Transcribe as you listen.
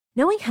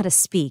Knowing how to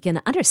speak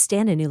and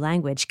understand a new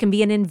language can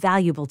be an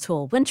invaluable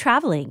tool when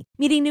traveling,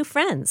 meeting new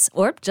friends,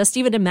 or just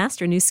even to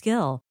master a new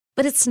skill.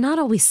 But it's not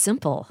always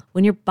simple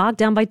when you're bogged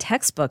down by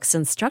textbooks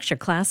and structured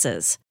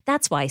classes.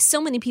 That's why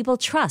so many people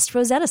trust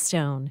Rosetta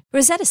Stone.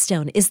 Rosetta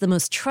Stone is the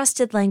most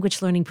trusted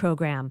language learning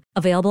program,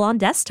 available on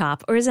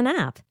desktop or as an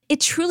app. It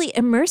truly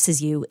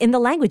immerses you in the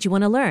language you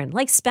want to learn,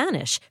 like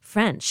Spanish,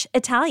 French,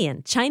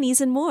 Italian,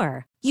 Chinese, and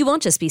more. You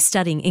won't just be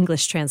studying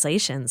English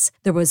translations.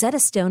 The Rosetta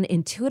Stone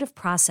intuitive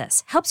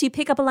process helps you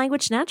pick up a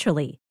language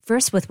naturally,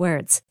 first with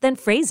words, then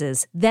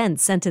phrases, then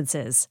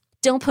sentences.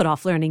 Don't put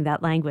off learning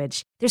that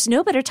language. There's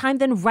no better time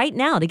than right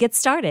now to get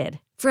started.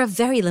 For a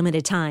very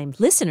limited time,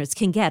 listeners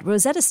can get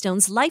Rosetta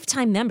Stone's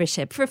lifetime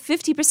membership for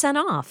 50%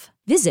 off.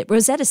 Visit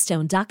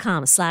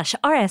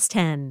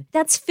rosettastone.com/rs10.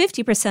 That's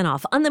 50%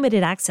 off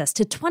unlimited access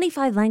to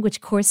 25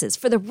 language courses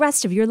for the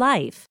rest of your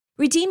life.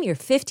 Redeem your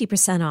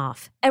 50%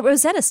 off at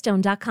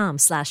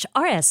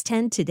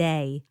rosettastone.com/rs10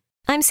 today.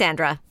 I'm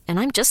Sandra, and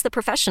I'm just the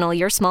professional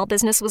your small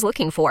business was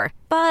looking for.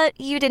 But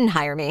you didn't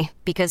hire me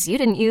because you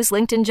didn't use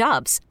LinkedIn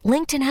Jobs.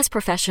 LinkedIn has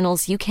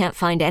professionals you can't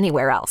find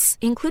anywhere else,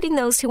 including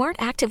those who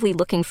aren't actively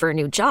looking for a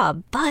new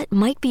job, but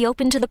might be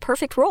open to the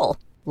perfect role,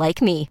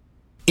 like me.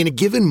 In a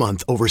given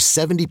month, over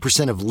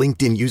 70% of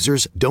LinkedIn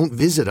users don't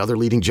visit other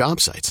leading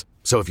job sites.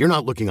 So if you're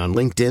not looking on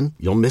LinkedIn,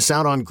 you'll miss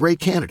out on great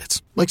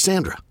candidates like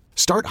Sandra.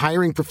 Start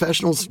hiring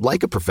professionals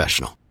like a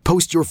professional.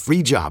 Post your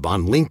free job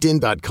on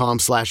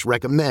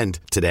linkedin.com/recommend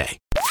today.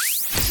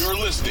 You're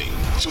listening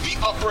to the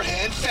Upper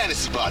Hand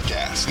Fantasy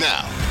Podcast.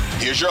 Now,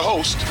 here's your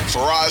host,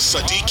 Faraz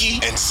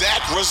Sadiki and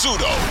Zach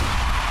Rizzuto.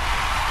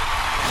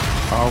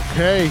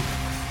 Okay.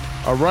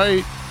 All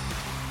right.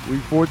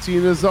 Week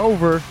 14 is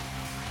over.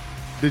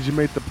 Did you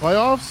make the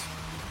playoffs?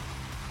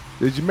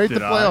 Did you make the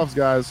playoffs,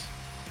 guys?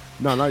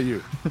 No, not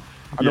you.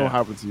 I know what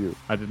happened to you.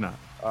 I did not.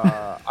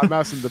 I'm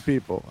asking the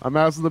people. I'm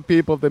asking the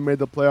people if they made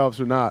the playoffs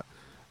or not.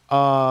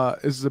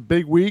 This is a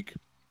big week.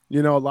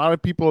 You know, a lot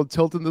of people are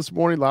tilting this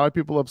morning. A lot of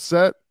people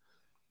upset.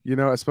 You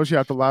know, especially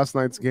after last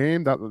night's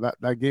game.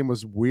 That game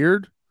was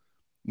weird.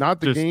 Not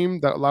the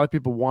game that a lot of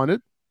people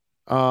wanted.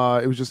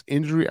 It was just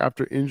injury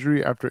after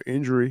injury after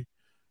injury.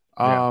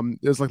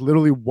 There's like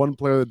literally one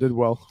player that did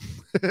well.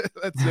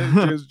 That's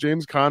it.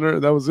 James Conner.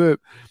 That was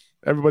it.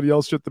 Everybody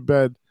else shit the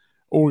bed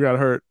or got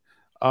hurt.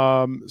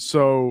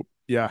 So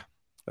yeah.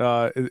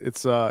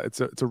 It's a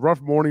rough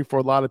morning for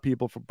a lot of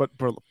people.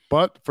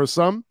 But for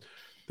some,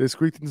 they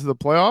squeaked into the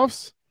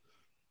playoffs,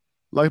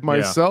 like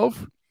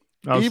myself.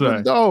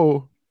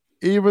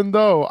 Even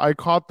though I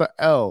caught the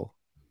L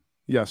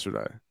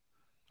yesterday,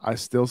 I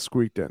still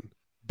squeaked in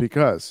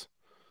because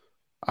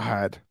I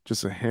had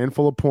just a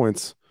handful of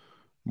points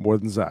more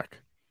than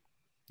Zach.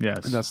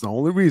 Yes, and that's the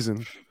only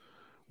reason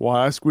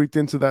why I squeaked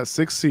into that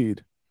 6th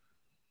seed.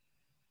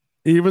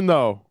 Even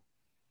though,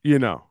 you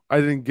know, I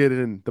didn't get it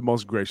in the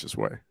most gracious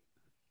way.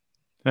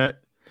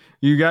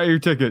 You got your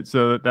ticket,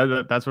 so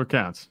that's what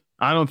counts.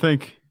 I don't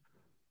think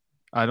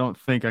I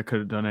could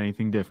have done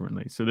anything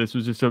differently. So this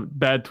was just a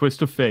bad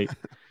twist of fate.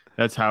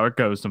 That's how it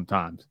goes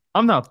sometimes.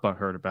 I'm not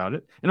butthurt about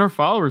it. In our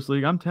followers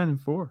league, I'm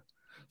 10-4.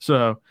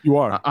 So you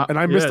are, and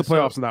I missed the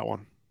playoffs in that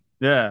one.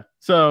 Yeah,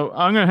 so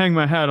I'm gonna hang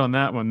my hat on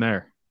that one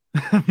there.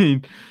 I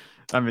mean,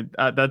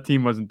 that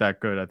team wasn't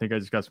that good. I think I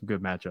just got some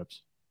good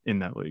matchups in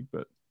that league,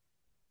 but.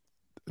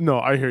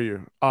 No, I hear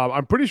you.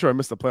 I'm pretty sure I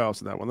missed the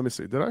playoffs in that one. Let me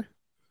see. Did I?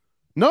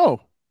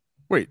 No.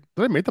 Wait,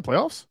 did I make the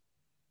playoffs?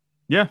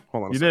 Yeah,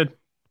 hold on. You did.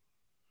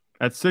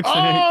 At 6-8.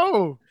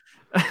 Oh,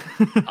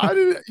 I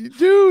didn't,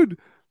 dude.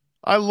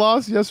 I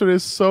lost yesterday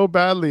so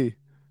badly.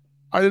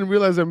 I didn't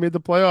realize I made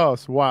the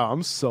playoffs. Wow,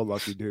 I'm so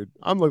lucky, dude.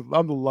 I'm the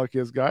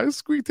luckiest guy. I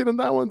squeaked in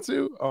that one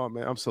too. Oh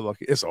man, I'm so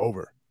lucky. It's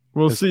over.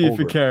 We'll see if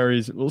it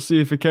carries. We'll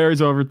see if it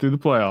carries over through the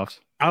playoffs.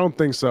 I don't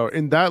think so.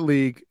 In that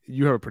league,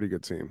 you have a pretty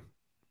good team.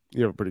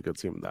 You have a pretty good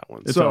team in that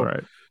one. It's all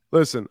right.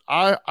 Listen,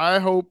 I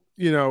hope,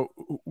 you know,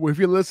 if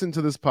you listen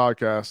to this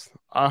podcast,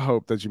 I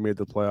hope that you made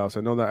the playoffs.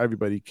 I know that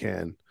everybody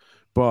can,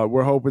 but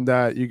we're hoping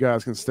that you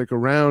guys can stick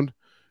around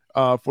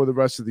for the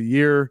rest of the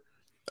year.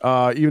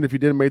 Even if you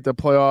didn't make the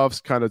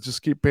playoffs, kind of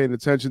just keep paying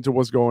attention to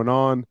what's going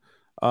on.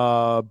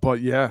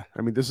 But yeah,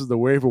 I mean, this is the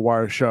Waiver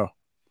Wire show.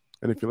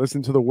 And if you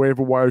listen to the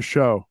Waiver Wire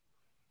show,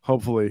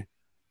 hopefully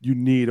you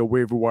need a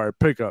waiver wire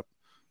pickup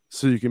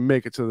so you can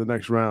make it to the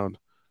next round.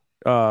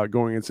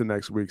 Going into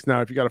next week's.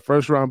 Now, if you got a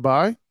first round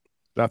bye,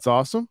 that's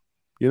awesome.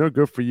 You know,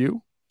 good for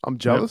you. I'm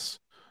jealous.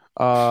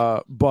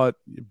 Yep. But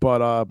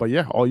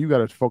yeah, all you got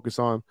to focus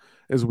on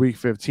is week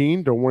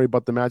 15. Don't worry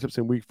about the matchups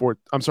in week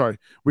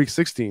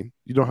 16.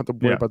 You don't have to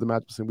worry about the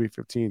matchups in week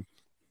 15.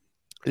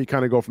 You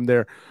kind of go from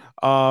there.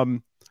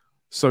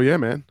 So yeah,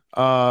 man.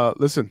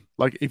 Listen,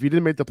 like if you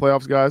didn't make the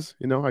playoffs, guys,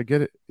 you know, I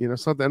get it. You know,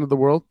 it's not the end of the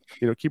world.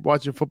 You know, keep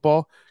watching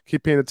football,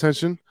 keep paying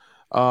attention.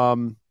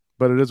 But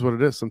it is what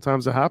it is.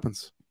 Sometimes it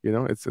happens. You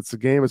know, it's a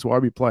game. It's why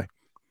we play.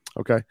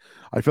 Okay,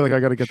 I feel like I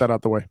got to get that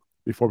out the way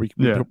before we go.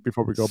 But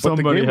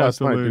the game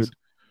last night, dude.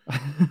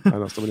 I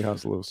know somebody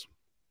has to lose.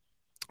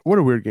 What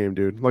a weird game,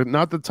 dude. Like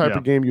not the type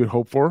of game you'd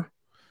hope for.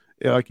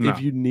 Yeah, like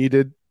if you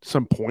needed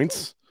some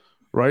points,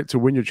 right, to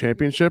win your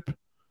championship.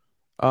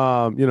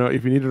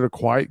 If you needed a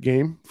quiet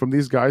game from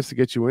these guys to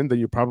get you in, then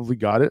you probably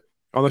got it,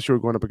 unless you were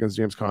going up against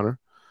James Conner.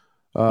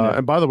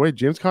 And by the way,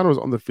 James Conner was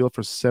on the field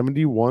for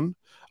 71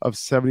 of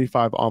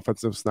 75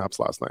 offensive snaps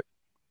last night.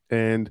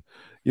 And,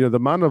 the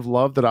amount of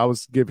love that I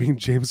was giving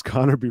James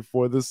Conner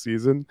before this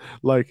season,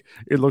 like,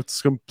 it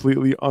looked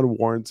completely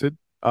unwarranted.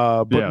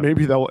 But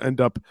maybe that will end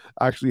up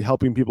actually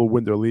helping people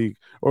win their league,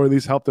 or at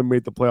least help them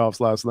make the playoffs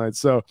last night.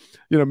 So,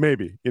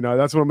 maybe,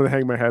 that's what I'm going to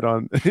hang my head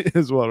on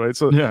as well, right?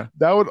 So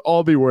that would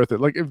all be worth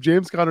it. Like, if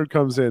James Conner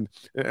comes in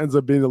and ends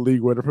up being a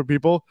league winner for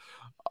people,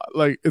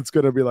 like, it's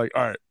going to be like,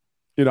 all right,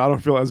 I don't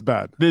feel as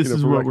bad. This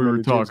is what we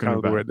were talking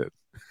about.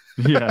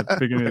 Yeah, at the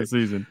beginning of the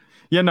season.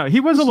 Yeah, no, he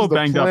was a little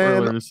banged up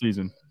earlier this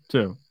season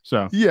too.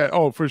 So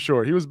yeah, for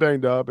sure, he was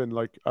banged up, and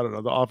like, I don't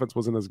know, the offense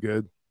wasn't as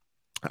good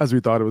as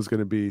we thought it was going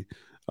to be.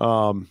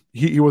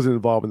 He wasn't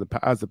involved in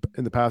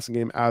the passing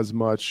game as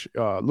much.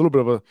 A little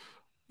bit of a,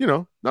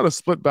 not a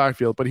split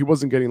backfield, but he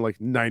wasn't getting like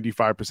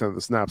 95% of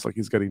the snaps like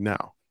he's getting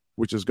now,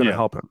 which is going to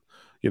help him.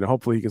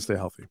 Hopefully he can stay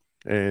healthy,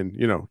 and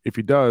if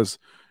he does,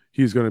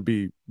 he's going to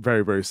be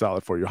very, very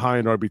solid for you, high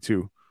in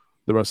RB2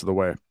 the rest of the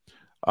way.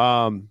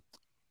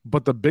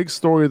 But the big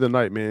story of the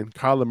night, man,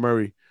 Kyler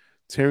Murray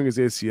tearing his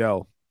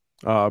ACL,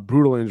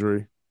 brutal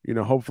injury.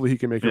 Hopefully he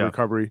can make a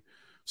recovery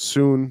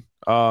soon.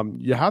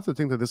 You have to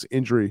think that this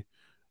injury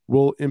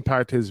will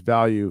impact his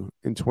value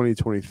in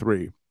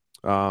 2023.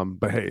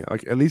 But hey,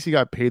 like, at least he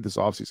got paid this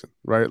offseason,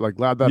 right? Like,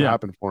 glad that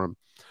happened for him.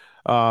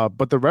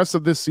 But the rest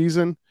of this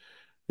season,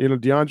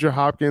 DeAndre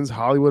Hopkins,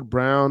 Hollywood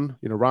Brown,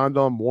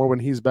 Rondale Moore, when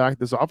he's back,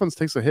 this offense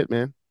takes a hit,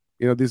 man.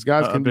 These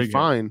guys can be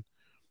fine.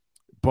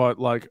 But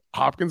like,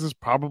 Hopkins is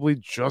probably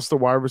just a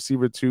wide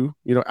receiver 2,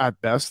 at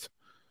best.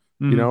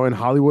 And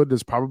Hollywood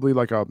is probably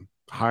like a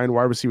high-end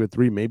wide receiver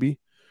 3, maybe.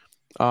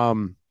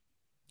 Colt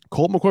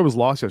McCoy was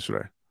lost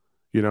yesterday,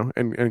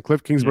 and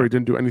Cliff Kingsbury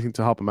didn't do anything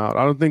to help him out.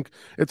 I don't think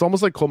it's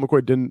almost like Colt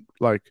McCoy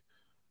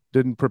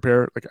didn't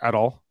prepare like at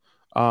all.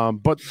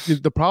 But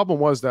the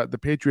problem was that the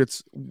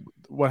Patriots,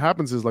 what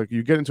happens is, like,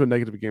 you get into a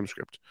negative game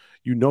script.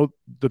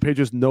 The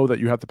Patriots know that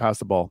you have to pass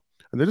the ball,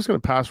 and they're just going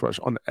to pass rush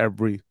on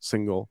every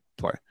single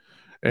play.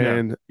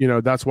 And,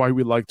 that's why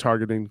we like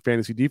targeting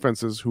fantasy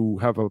defenses who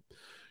have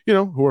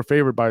who are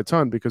favored by a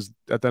ton, because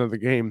at the end of the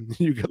game,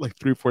 you get like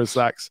 3-4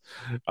 sacks,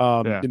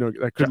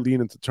 that could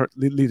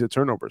lead to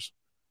turnovers.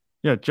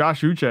 Yeah.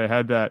 Josh Uche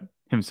had that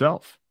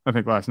himself, I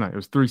think, last night. It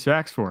was 3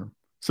 sacks for him.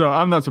 So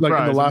I'm not surprised.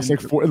 Like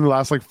in the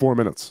last 4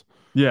 minutes.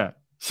 Yeah.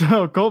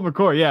 So Colt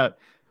McCoy,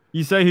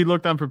 you say he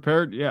looked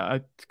unprepared. Yeah,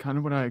 it's kind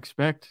of what I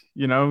expect.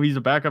 He's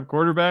a backup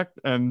quarterback,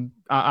 and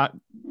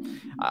I'm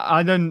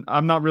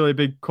not really a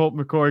big Colt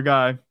McCoy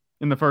guy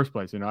in the first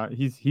place.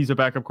 He's a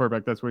backup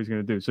quarterback. That's what he's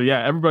going to do. So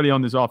yeah, everybody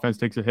on this offense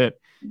takes a hit,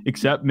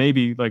 except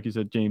maybe, like you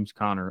said, James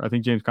Conner. I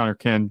think James Conner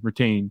can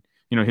retain,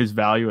 his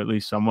value at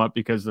least somewhat,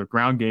 because the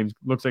ground game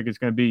looks like it's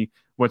going to be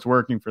what's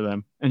working for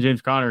them. And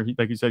James Conner,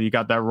 like you said, he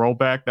got that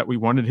rollback that we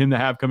wanted him to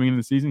have coming into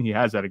the season. He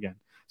has that again.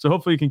 So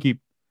hopefully he can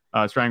keep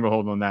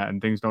stranglehold on that,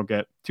 and things don't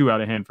get too out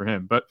of hand for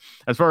him. But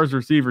as far as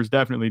receivers,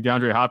 definitely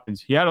DeAndre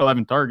Hopkins. He had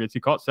 11 targets. He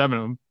caught 7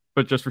 of them,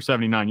 but just for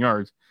 79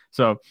 yards.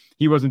 So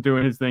he wasn't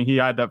doing his thing. He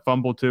had that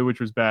fumble too, which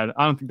was bad.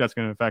 I don't think that's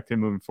going to affect him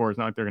moving forward. It's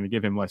not like they're going to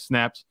give him less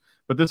snaps.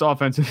 But this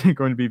offense isn't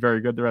going to be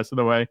very good the rest of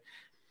the way.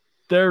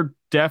 They're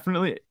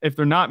definitely, if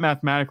they're not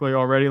mathematically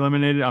already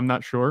eliminated, I'm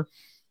not sure,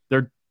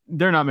 they're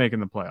not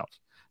making the playoffs.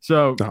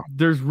 So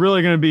there's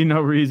really going to be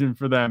no reason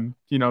for them,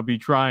 be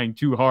trying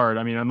too hard.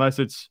 I mean, unless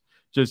it's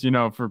just,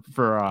 for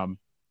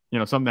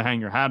something to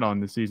hang your hat on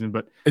this season.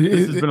 But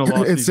this has been a lost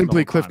season. It's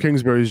simply Cliff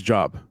Kingsbury's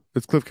job.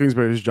 It's Cliff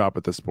Kingsbury's job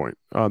at this point.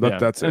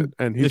 That's it.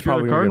 And he's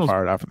probably going to get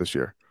fired after this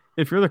year.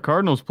 If you're the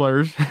Cardinals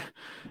players,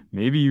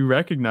 maybe you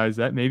recognize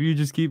that. Maybe you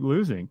just keep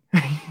losing.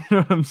 You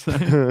know what I'm saying?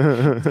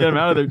 Let's get him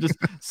out of there. Just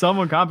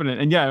someone competent.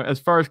 And yeah, as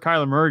far as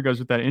Kyler Murray goes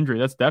with that injury,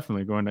 that's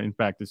definitely going to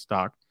impact his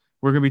stock.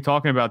 We're going to be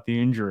talking about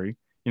the injury,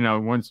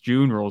 once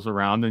June rolls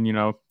around,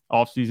 and,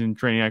 off-season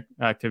training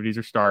activities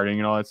are starting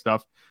and all that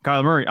stuff.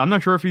 Kyler Murray, I'm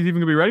not sure if he's even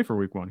going to be ready for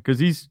week 1,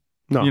 because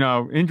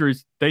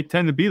injuries, they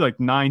tend to be like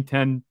 9,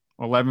 10,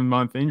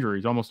 11-month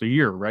injuries, almost a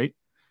year, right?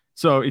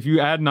 So if you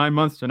add 9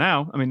 months to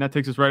now, I mean, that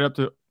takes us right up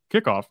to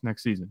kickoff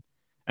next season.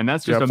 And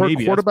that's just a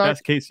maybe. That's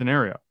best case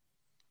scenario.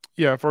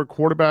 Yeah, for a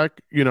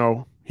quarterback,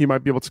 he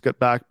might be able to get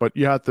back, but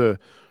you have to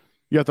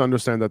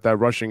understand that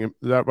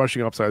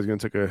rushing upside is going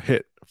to take a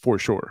hit for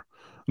sure.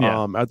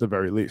 At the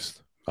very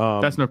least.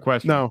 That's no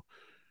question. Now,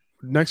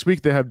 next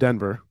week they have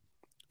Denver.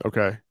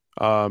 Okay.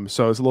 So it's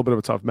a little bit of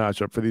a tough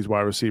matchup for these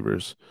wide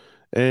receivers.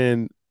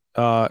 And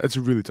it's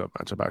a really tough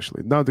matchup,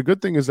 actually. Now, the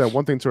good thing is that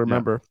one thing to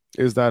remember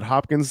is that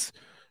Hopkins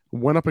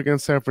went up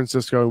against San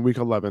Francisco in week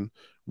 11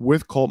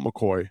 with Colt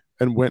McCoy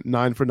and went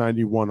 9 for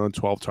 91 on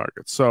 12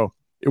 targets. So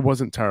it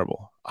wasn't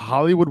terrible.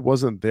 Hollywood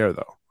wasn't there,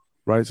 though,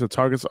 right? So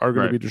targets are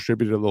going to be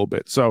distributed a little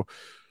bit. So,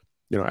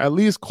 at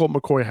least Colt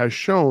McCoy has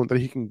shown that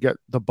he can get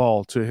the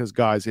ball to his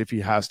guys if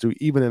he has to,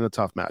 even in a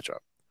tough matchup.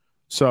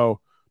 So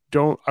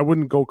I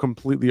wouldn't go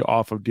completely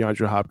off of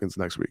DeAndre Hopkins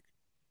next week.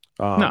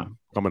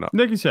 coming up.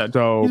 Like you said,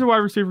 So he's a wide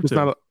receiver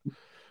too.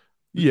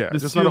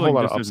 Just not a whole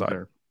lot of upside.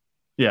 There.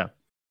 Yeah.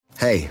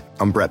 Hey,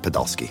 I'm Brett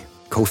Podolsky,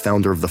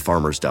 co-founder of The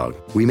Farmer's Dog.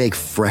 We make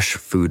fresh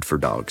food for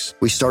dogs.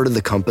 We started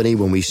the company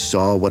when we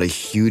saw what a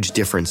huge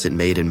difference it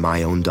made in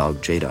my own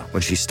dog, Jada,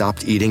 when she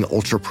stopped eating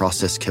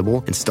ultra-processed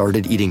kibble and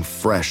started eating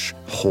fresh,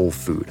 whole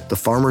food. The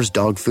Farmer's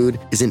Dog food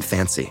isn't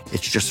fancy.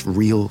 It's just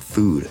real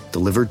food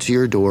delivered to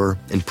your door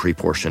in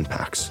pre-portioned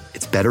packs.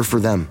 It's better for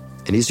them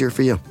and easier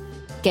for you.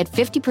 Get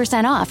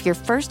 50% off your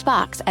first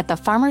box at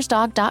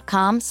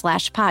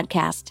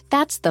thefarmersdog.com/podcast.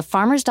 That's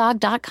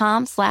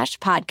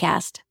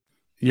thefarmersdog.com/podcast.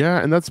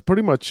 Yeah, and that's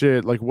pretty much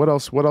it. Like, what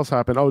else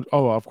happened? Oh,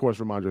 of course,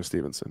 Ramondre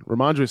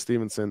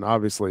Stevenson,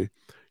 obviously,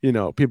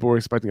 people were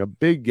expecting a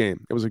big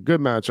game. It was a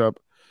good matchup.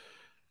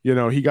 He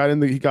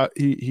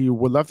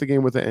left the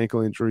game with an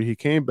ankle injury. He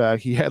came back.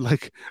 He had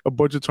like a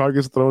bunch of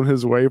targets thrown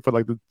his way for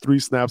like the 3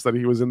 snaps that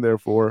he was in there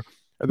for,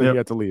 and then he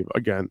had to leave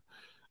again.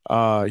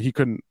 He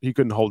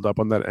couldn't hold up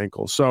on that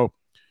ankle. So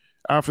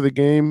after the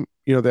game,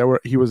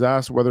 he was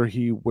asked whether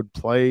he would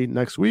play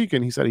next week,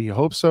 and he said he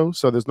hopes so.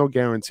 So there's no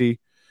guarantee.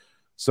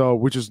 So,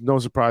 which is no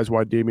surprise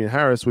why Damian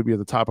Harris would be at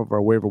the top of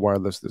our waiver wire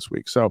list this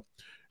week. So,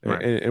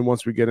 right. and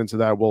once we get into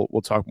that, we'll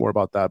talk more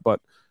about that. But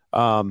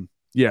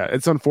yeah,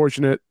 it's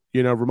unfortunate.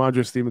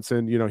 Ramondre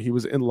Stevenson, he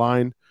was in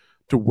line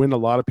to win a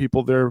lot of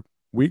people their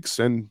weeks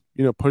and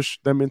push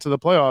them into the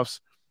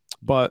playoffs,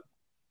 but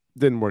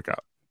didn't work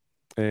out.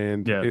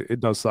 And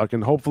it does suck.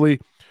 And hopefully,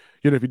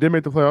 if you did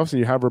make the playoffs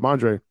and you have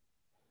Ramondre,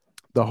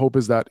 the hope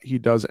is that he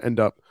does end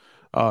up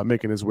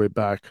making his way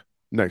back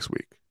next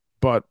week.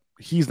 But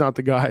he's not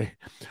the guy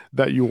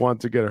that you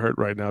want to get hurt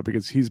right now,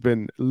 because he's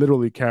been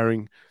literally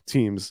carrying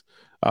teams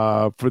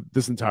for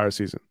this entire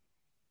season.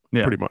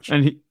 Yeah, pretty much.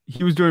 And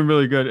he was doing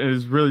really good. It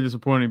is really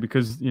disappointing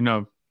because,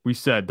 we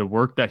said the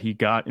work that he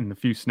got in the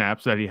few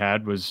snaps that he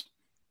had was,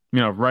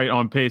 right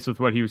on pace with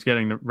what he was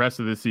getting the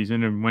rest of the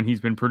season and when he's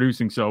been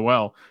producing so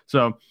well.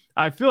 So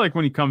I feel like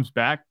when he comes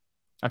back,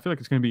 I feel like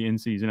it's going to be in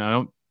season. I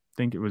don't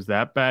think it was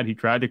that bad. He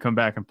tried to come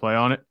back and play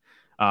on it.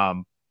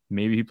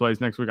 Maybe he plays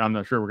next week. I'm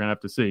not sure. We're going to have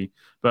to see.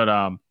 But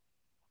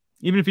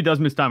even if he does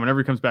miss time, whenever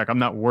he comes back, I'm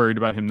not worried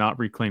about him not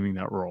reclaiming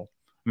that role.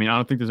 I mean, I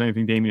don't think there's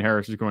anything Damian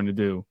Harris is going to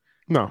do.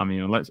 No. I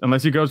mean,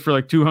 unless he goes for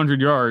like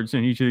 200 yards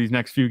in each of these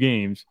next few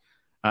games,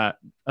 I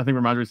think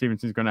Ramondre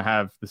Stevenson is going to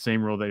have the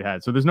same role they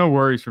had. So there's no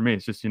worries for me.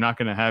 It's just you're not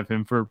going to have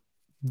him for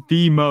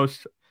the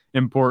most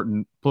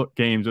important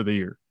games of the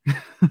year.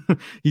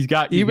 He's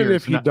got even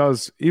if he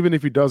does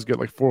get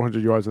like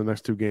 400 yards in the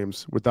next 2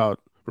 games without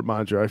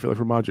Ramondre, I feel like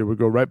Ramondre would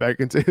go right back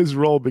into his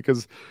role,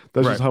 because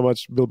that's just how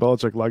much Bill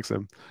Belichick likes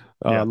him,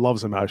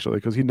 loves him actually,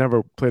 because he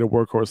never played a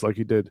workhorse like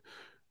he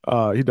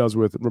does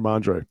with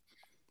Ramondre.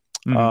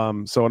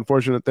 Mm-hmm. So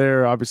unfortunate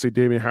there. Obviously,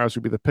 Damian Harris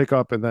would be the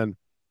pickup, and then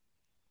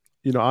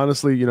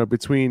honestly,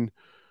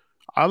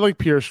 I like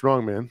Pierre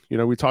Strong, man.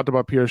 We talked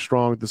about Pierre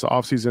Strong this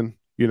offseason.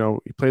 He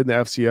played in the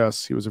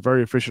FCS. He was a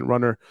very efficient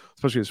runner,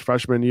 especially his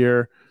freshman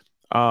year.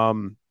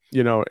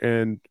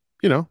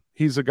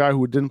 He's a guy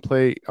who didn't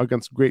play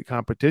against great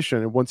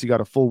competition. And once he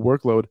got a full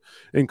workload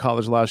in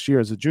college last year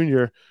as a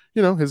junior,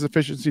 his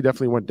efficiency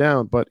definitely went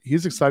down, but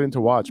he's exciting to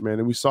watch, man.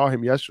 And we saw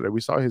him yesterday. We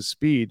saw his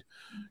speed,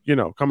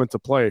 come into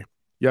play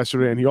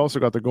yesterday. And he also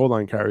got the goal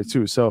line carry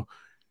too. So,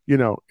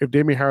 if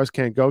Damian Harris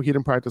can't go, he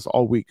didn't practice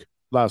all week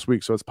last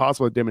week. So it's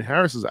possible that Damian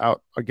Harris is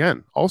out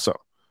again also.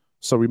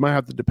 So we might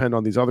have to depend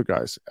on these other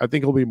guys. I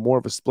think it'll be more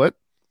of a split,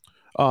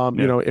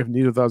 if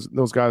neither of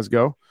those guys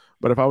go.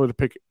 But if I were to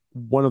pick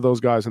one of those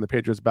guys in the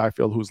Patriots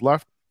backfield who's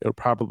left, it would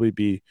probably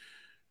be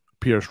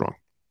Pierre Strong.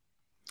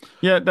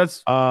 Yeah,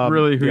 that's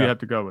really who you have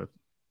to go with.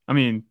 I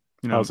mean,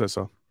 I would say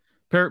so.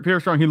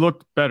 Pierre Strong, he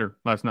looked better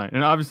last night.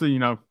 And obviously,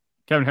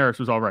 Kevin Harris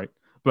was all right.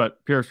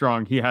 But Pierre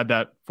Strong, he had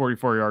that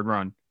 44-yard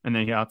run. And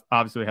then he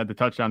obviously had the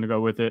touchdown to go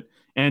with it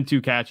and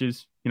 2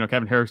 catches.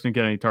 Kevin Harris didn't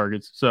get any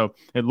targets. So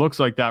it looks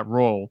like that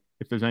role,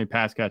 if there's any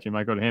pass catching,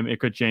 might go to him. It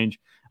could change.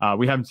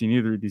 We haven't seen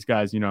either of these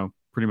guys,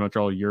 pretty much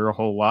all year, a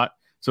whole lot.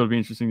 So it'll be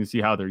interesting to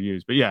see how they're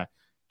used. But yeah,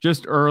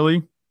 just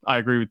early, I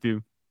agree with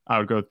you. I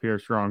would go with Pierre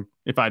Strong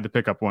if I had to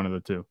pick up one of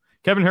the 2.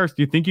 Kevin Harris,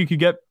 do you think you could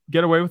get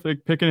away with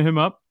picking him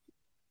up?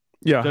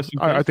 Yeah,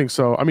 I think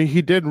so. I mean,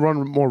 he did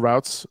run more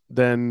routes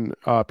than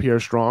Pierre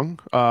Strong,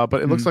 but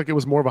it looks like it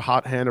was more of a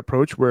hot hand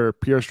approach where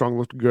Pierre Strong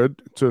looked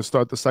good to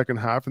start the second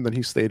half, and then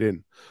he stayed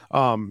in.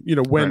 When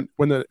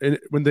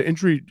the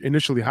injury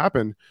initially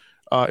happened,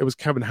 it was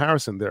Kevin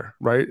Harrison there,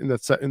 right, in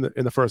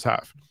the first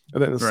half,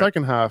 and then in the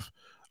second half,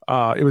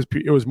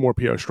 it was more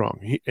Pierre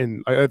Strong.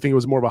 And I think it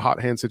was more of a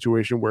hot hand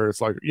situation where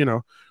it's like,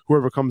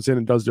 whoever comes in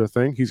and does their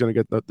thing, he's going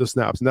to get the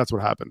snaps, and that's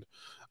what happened.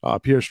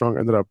 Pierre Strong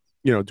ended up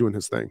doing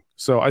his thing.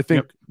 So I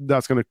think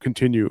that's going to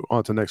continue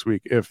on to next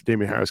week if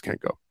Damian Harris can't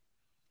go.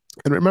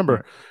 And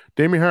remember,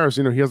 Damian Harris,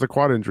 he has a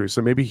quad injury,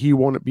 so maybe he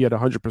won't be at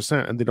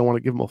 100%, and they don't want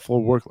to give him a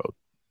full workload.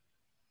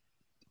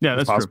 Yeah,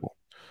 that's possible.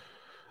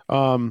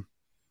 True.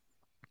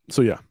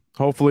 So yeah,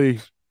 hopefully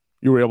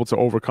you were able to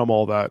overcome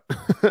all that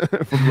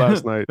from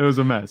last night. It was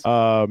a mess.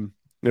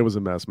 It was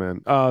a mess,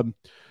 man.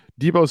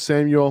 Deebo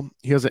Samuel,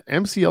 he has an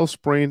MCL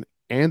sprain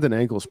and an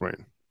ankle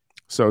sprain.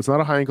 So it's not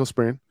a high ankle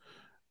sprain.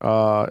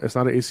 It's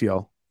not an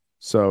ACL.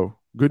 So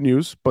good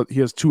news, but he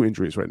has 2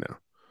 injuries right now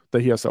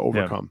that he has to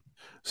overcome.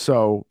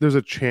 So there's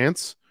a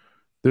chance.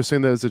 They're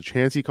saying there's a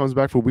chance he comes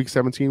back for week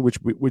 17, which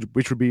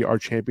would be our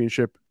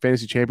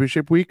fantasy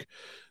championship week.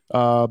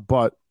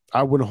 But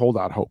I wouldn't hold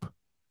out hope.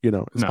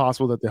 It's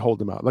possible that they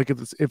hold him out. Like if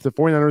the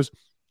 49ers,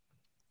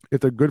 if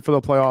they're good for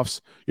the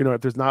playoffs,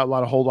 if there's not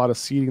a whole lot of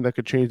seeding that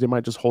could change, they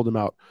might just hold him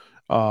out,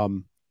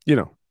 and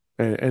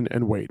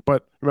wait.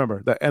 But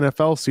remember, the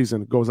NFL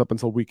season goes up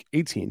until week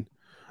 18.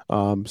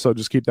 So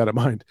just keep that in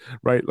mind,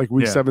 right? Like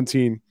week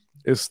 17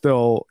 is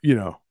still,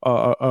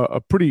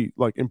 a pretty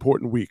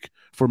important week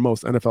for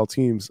most NFL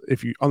teams.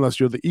 Unless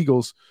you're the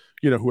Eagles,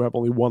 who have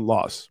only 1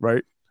 loss,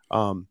 right?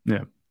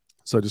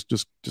 So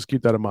just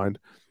keep that in mind.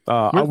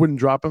 I wouldn't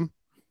drop him,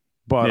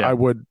 but I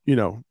would,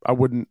 I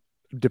wouldn't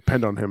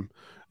depend on him,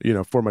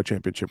 for my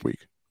championship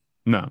week.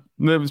 No,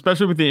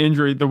 especially with the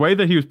injury, the way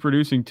that he was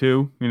producing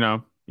too,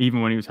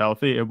 even when he was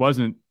healthy, it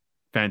wasn't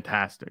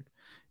fantastic.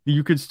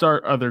 You could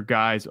start other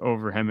guys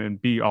over him and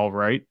be all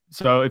right.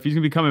 So if he's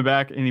going to be coming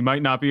back and he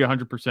might not be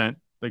 100%,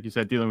 like you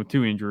said, dealing with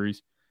 2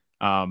 injuries,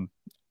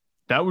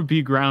 that would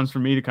be grounds for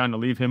me to kind of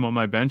leave him on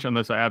my bench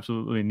unless I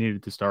absolutely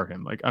needed to start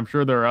him. Like I'm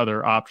sure there are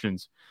other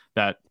options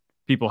that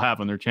people have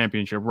on their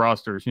championship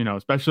rosters,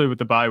 especially with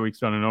the bye weeks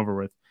done and over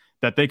with,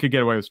 that they could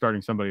get away with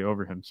starting somebody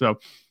over him. So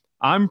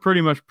I'm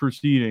pretty much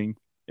proceeding,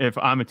 if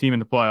I'm a team in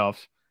the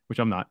playoffs, which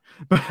I'm not,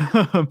 but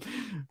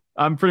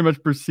I'm pretty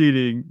much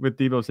proceeding with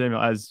Deebo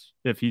Samuel as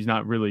if he's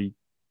not really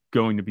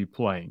going to be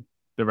playing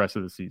the rest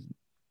of the season.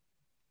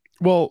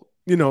 Well,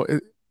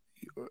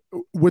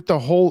 with the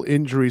whole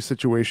injury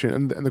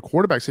situation and the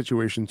quarterback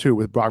situation too,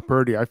 with Brock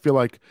Purdy, I feel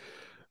like,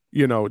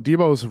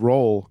 Deebo's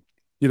role,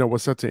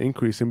 was set to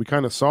increase. And we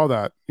kind of saw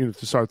that,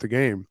 to start the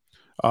game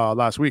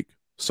last week.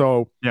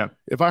 So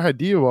if I had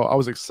Deebo, I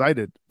was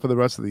excited for the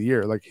rest of the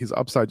year. Like his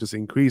upside just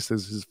increased,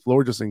 his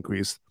floor just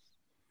increased.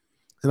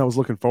 And I was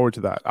looking forward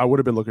to that. I would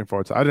have been looking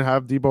forward to it. I didn't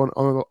have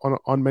Deebo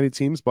on many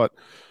teams, but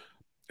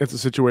it's a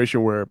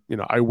situation where,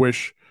 I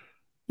wish,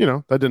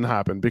 that didn't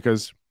happen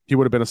because he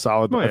would have been a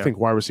solid, I think,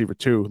 wide receiver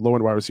 2,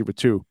 low-end wide receiver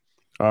 2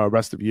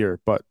 rest of the year.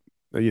 But,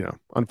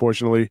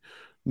 unfortunately,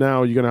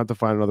 now you're going to have to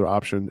find another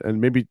option. And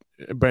maybe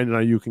Brandon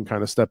Ayuk can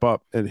kind of step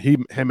up. And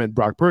him and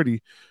Brock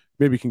Purdy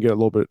maybe can get a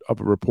little bit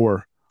of a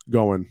rapport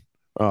going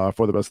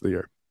for the rest of the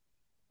year.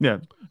 Yeah,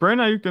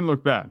 Brandon Ayuk didn't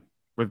look bad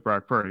with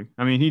Brock Purdy.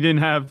 I mean, he didn't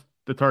have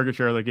the target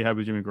share like he had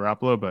with Jimmy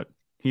Garoppolo, but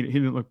he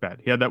didn't look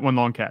bad. He had that one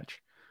long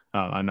catch,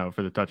 I know,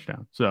 for the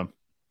touchdown. So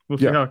we'll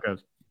see how it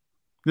goes.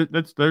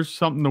 There's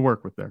something to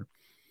work with there.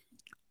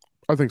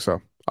 I think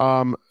so.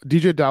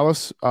 DJ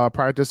Dallas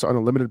practiced on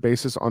a limited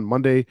basis on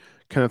Monday.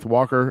 Kenneth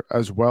Walker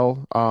as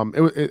well.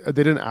 They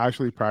didn't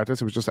actually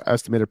practice. It was just an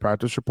estimated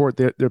practice report.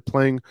 They're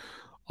playing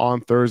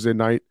on Thursday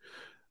night.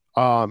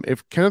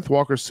 If Kenneth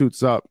Walker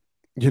suits up,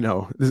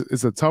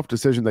 it's a tough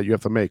decision that you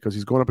have to make because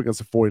he's going up against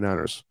the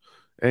 49ers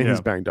and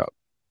he's banged up.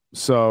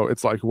 So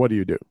it's like, what do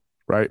you do?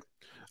 Right.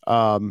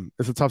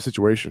 It's a tough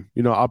situation.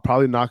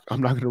 I'm not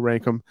going to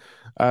rank him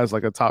as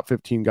like a top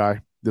 15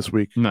 guy this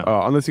week. No.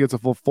 Unless he gets a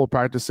full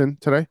practice in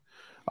today.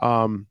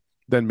 Then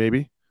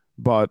maybe,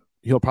 but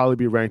he'll probably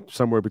be ranked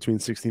somewhere between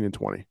 16 and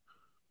 20,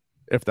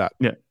 if that.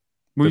 Yeah.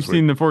 We've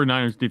seen the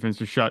 49ers defense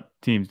just shut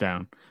teams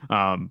down.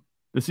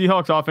 The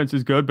Seahawks offense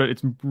is good, but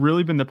it's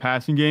really been the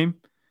passing game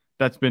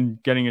that's been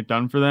getting it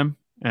done for them.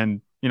 And,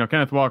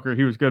 Kenneth Walker,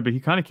 he was good, but he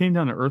kind of came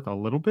down to earth a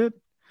little bit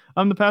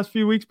the past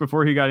few weeks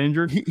before he got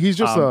injured. He's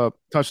just a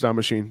touchdown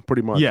machine,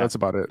 pretty much. Yeah, that's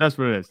about it. That's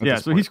what it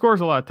is. So he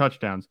scores a lot of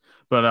touchdowns.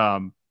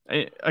 But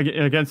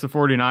against the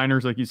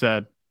 49ers, like you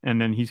said, and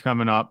then he's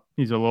coming up.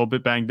 He's a little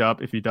bit banged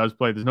up. If he does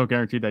play, there's no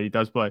guarantee that he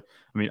does play.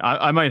 I mean,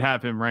 I might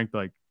have him ranked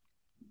like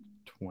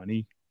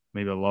 20,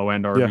 maybe a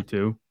low-end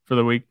RB2 for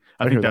the week.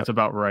 I think that's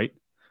about right.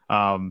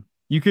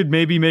 You could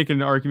maybe make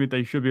an argument that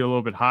he should be a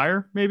little bit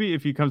higher, maybe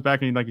if he comes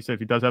back and, like you said, if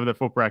he does have that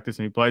full practice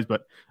and he plays.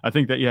 But I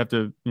think that you have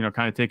to,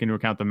 kind of take into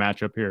account the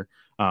matchup here.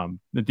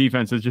 The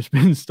defense has just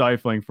been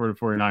stifling for the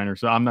 49ers,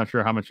 so I'm not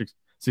sure how much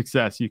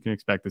success you can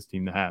expect this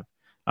team to have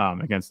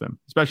against them,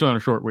 especially on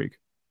a short week.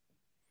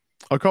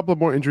 A couple of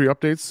more injury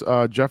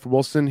updates. Jeff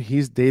Wilson,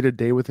 he's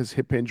day-to-day with his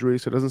hip injury,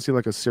 so it doesn't seem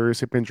like a serious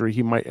hip injury.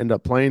 He might end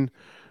up playing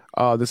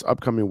this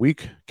upcoming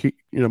week.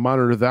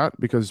 Monitor that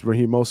because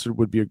Raheem Mostert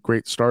would be a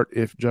great start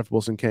if Jeff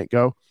Wilson can't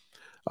go.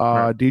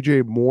 Right.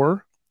 DJ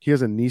Moore, he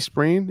has a knee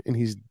sprain and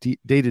he's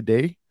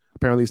day-to-day.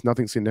 Apparently it's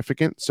nothing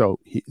significant, so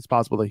it's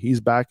possible that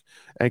he's back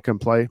and can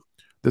play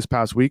this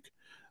past week.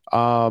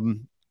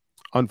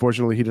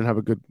 Unfortunately, he didn't have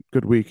a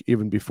good week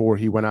even before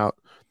he went out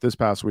this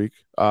past week.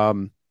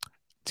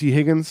 T.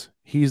 Higgins,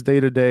 he's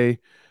day-to-day.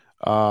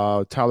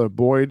 Tyler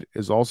Boyd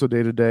is also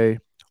day-to-day.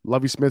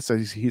 Lovie Smith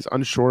says he's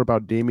unsure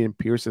about Dameon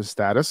Pierce's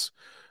status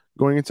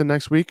going into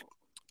next week.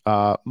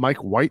 Mike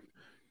White,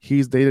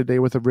 he's day-to-day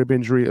with a rib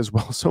injury as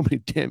well. So many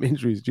damn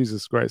injuries,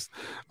 Jesus Christ.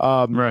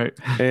 Right.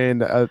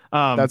 And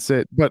that's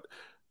it. But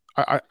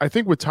I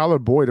think with Tyler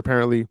Boyd,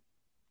 apparently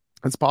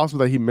it's possible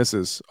that he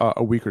misses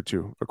a week or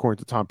two, according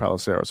to Tom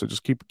Pelissero. So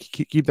just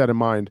keep that in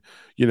mind,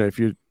 if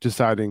you're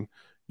deciding,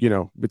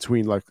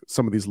 between like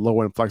some of these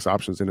low end flex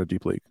options in a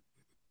deep league.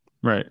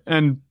 Right.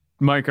 And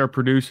Mike, our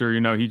producer,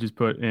 he just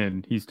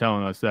he's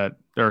telling us that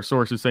there are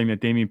sources saying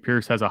that Dameon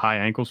Pierce has a high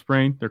ankle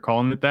sprain. They're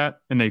calling it that,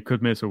 and they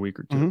could miss a week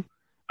or two.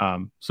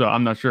 Mm-hmm. So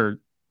I'm not sure.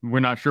 We're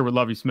not sure what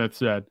Lovie Smith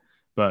said,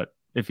 but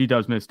if he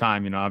does miss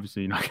time,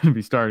 obviously you're not going to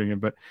be starting him,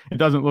 but it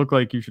doesn't look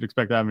like you should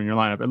expect to have him in your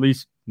lineup, at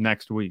least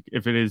next week.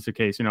 If it is the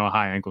case, a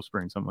high ankle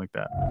sprain, something like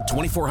that.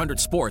 2400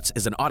 Sports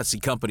is an Odyssey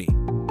company.